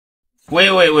Wait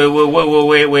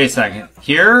a second.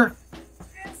 Here,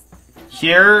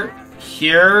 here,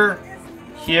 here,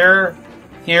 here,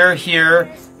 here, here,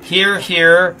 here,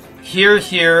 here, here,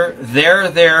 here,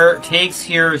 there, takes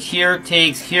here, here,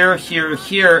 takes here, here,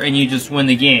 here, and you just win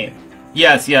the game.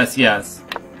 Yes, yes, yes.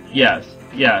 Yes,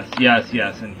 yes, yes,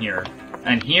 yes, and here.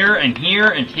 And here, and here,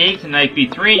 and takes, and knight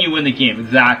b3, and you win the game.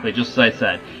 Exactly, just as I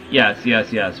said. Yes,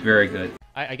 yes, yes, very good.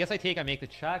 I guess I take, I make the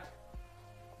check.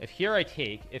 If here I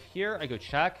take, if here I go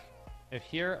check, if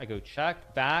here I go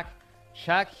check, back,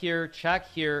 check here, check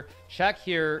here, check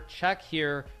here, check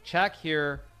here, check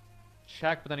here,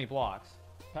 check, but then he blocks.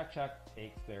 Check, check,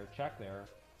 takes there, check there.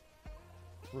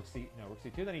 Rook C, no, rook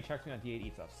C2, then he checks me on d8,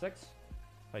 eats f6.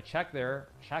 If I check there,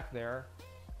 check there,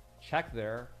 check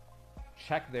there,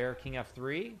 check there, king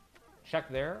f3, check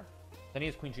there. Then he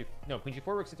has queen g, no, queen g4,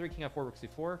 rook c3, king f4, rook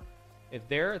c4. If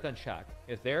there, then check.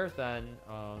 If there, then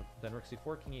rook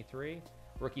c4, king e3,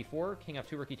 rook e4, king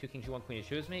f2, rook e2, king g1, queen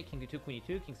e2 is mate, king d2, queen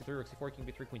e2, king c3, rook c4, king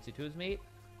b3, queen c2 is mate.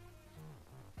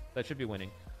 That should be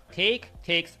winning. Take,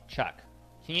 takes, check.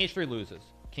 King h3 loses.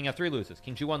 King f3 loses.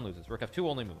 King g1 loses. Rook f2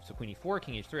 only moves. So queen e4,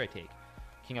 king h3 I take.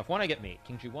 King f1 I get mate.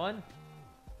 King g1,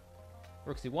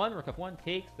 rook c1, rook f1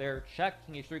 takes there, check.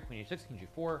 King h3, queen h6, king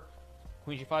g4,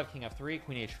 queen g5, king f3,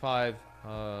 queen h5,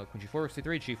 queen g4, rook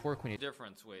c3, g4, queen.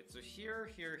 Difference. Wait. So here,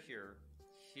 here, here,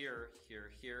 here,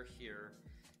 here, here, here,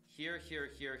 here, here,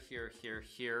 here, here, here,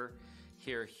 here,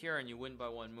 here, here, and you win by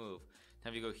one move.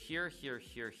 Now if you go here, here,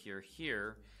 here, here,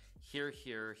 here, here,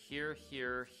 here, here,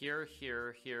 here, here,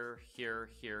 here, here, here,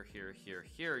 here, here, here,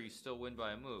 here, you still win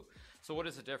by a move. So what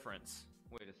is the difference?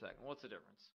 Wait a second. What's the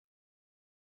difference?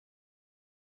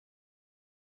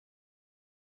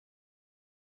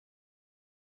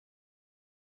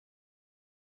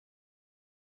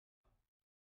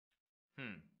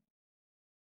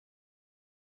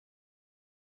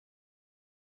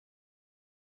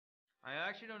 I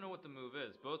actually don't know what the move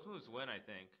is. Both moves win, I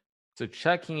think. So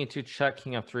check, king e2, check,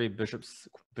 king f3, bishop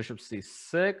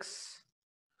c6,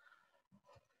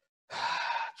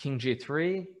 king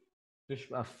g3,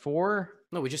 bishop f4.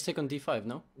 No, we just take on d5,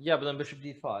 no? Yeah, but then bishop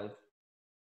d5.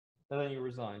 And then you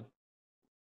resign.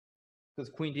 Because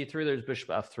queen d3, there's bishop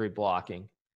f3 blocking.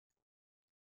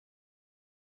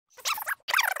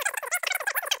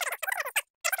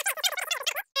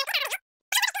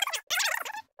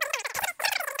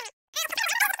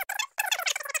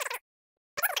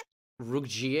 Rook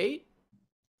g8?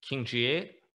 King g8?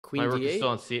 Queen my rook d8? is still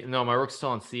on c8. No, my rook's still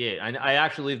on c8. I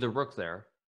actually leave the rook there.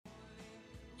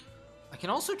 I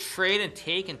can also trade and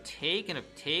take, and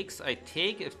if takes, I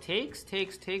take. If takes,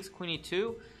 queen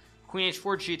e2, queen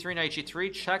h4, g3, knight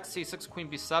g3, check, c6, queen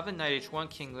b7, knight h1,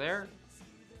 king there.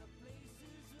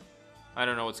 I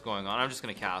don't know what's going on. I'm just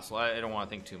going to castle. I don't want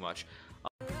to think too much.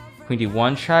 Queen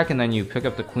d1 check, and then you pick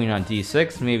up the queen on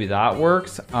d6. Maybe that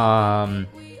works.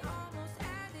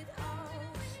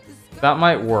 That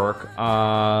might work. But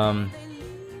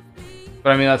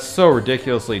I mean, that's so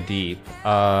ridiculously deep.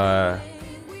 So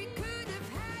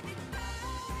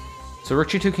rook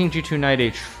g2, king g2, knight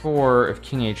h4. If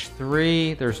king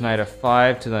h3, there's knight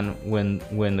f5 to then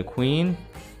win the queen.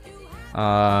 If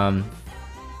I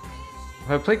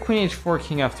play queen h4,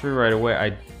 king f3 right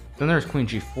away, then there's queen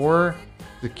g4.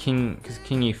 Because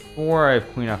king e4, I have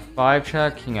queen f5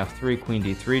 check, king f3, queen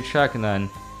d3 check, and then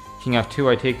king f2,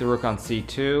 I take the rook on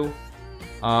c2.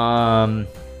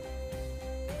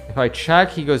 If I check,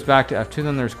 he goes back to f2,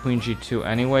 then there's queen g2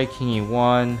 anyway, king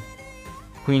e1,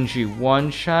 queen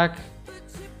g1 check.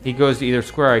 He goes to either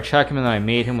square, I check him, and then I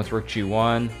mate him with rook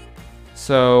g1.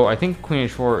 So I think queen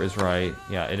h4 is right.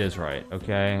 Yeah, it is right.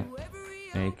 Okay.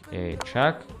 Make a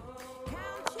check,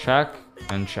 check,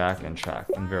 and check, and check.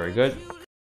 And very good.